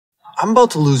I'm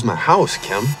about to lose my house,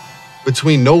 Kim.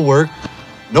 Between no work,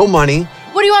 no money.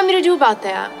 What do you want me to do about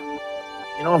that?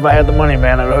 You know, if I had the money,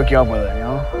 man, I'd hook you up with it, you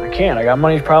know? I can't. I got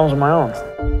money problems of my own.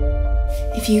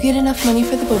 If you get enough money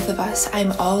for the both of us,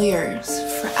 I'm all yours,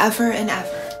 forever and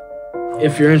ever.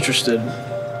 If you're interested,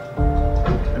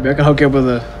 maybe I can hook you up with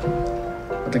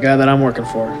the guy that I'm working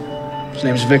for. His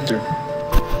name's Victor.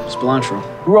 Cilantro.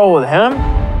 You roll with him?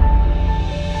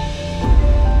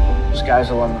 This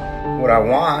guy's a lemon. What I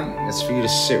want is for you to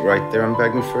sit right there and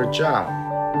beg me for a job.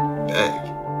 Beg.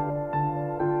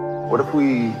 What if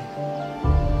we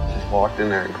just walked in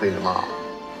there and cleaned them out?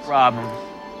 Rob him.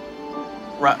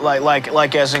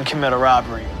 Like as in commit a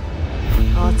robbery.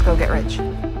 Well, let's go get rich.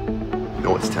 You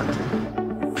know what's tempting?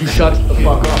 You shut the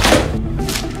fuck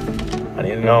up. I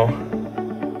need to know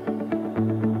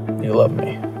you love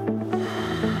me.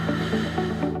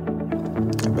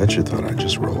 I bet you thought I'd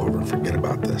just roll over and forget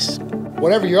about this.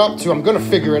 Whatever you're up to, I'm gonna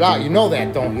figure it out. You know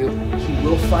that, don't you? He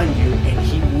will find you and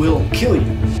he will kill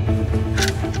you.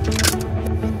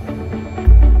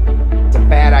 It's a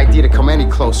bad idea to come any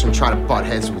closer and try to butt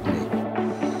heads with me.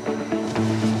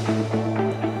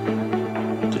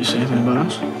 Did you say anything about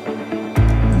us?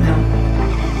 No.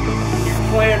 Your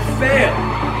plan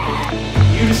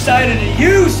failed. You decided to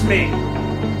use me.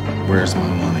 Where's my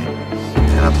money?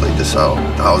 And I played this out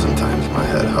 1,000 times in my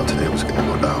head how today was gonna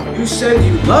go down. You said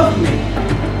you loved me,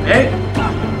 eh?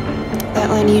 That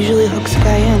line usually hooks a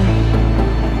guy in.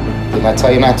 Didn't I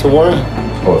tell you not to worry?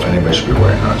 Oh, if anybody should be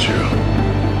worrying, not you.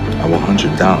 I will hunt you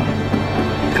down,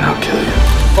 and I'll kill you.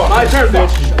 My turn,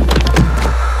 bitch.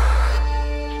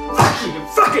 Fuck you,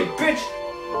 fucking bitch.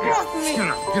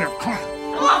 Get up, come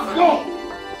on. Go.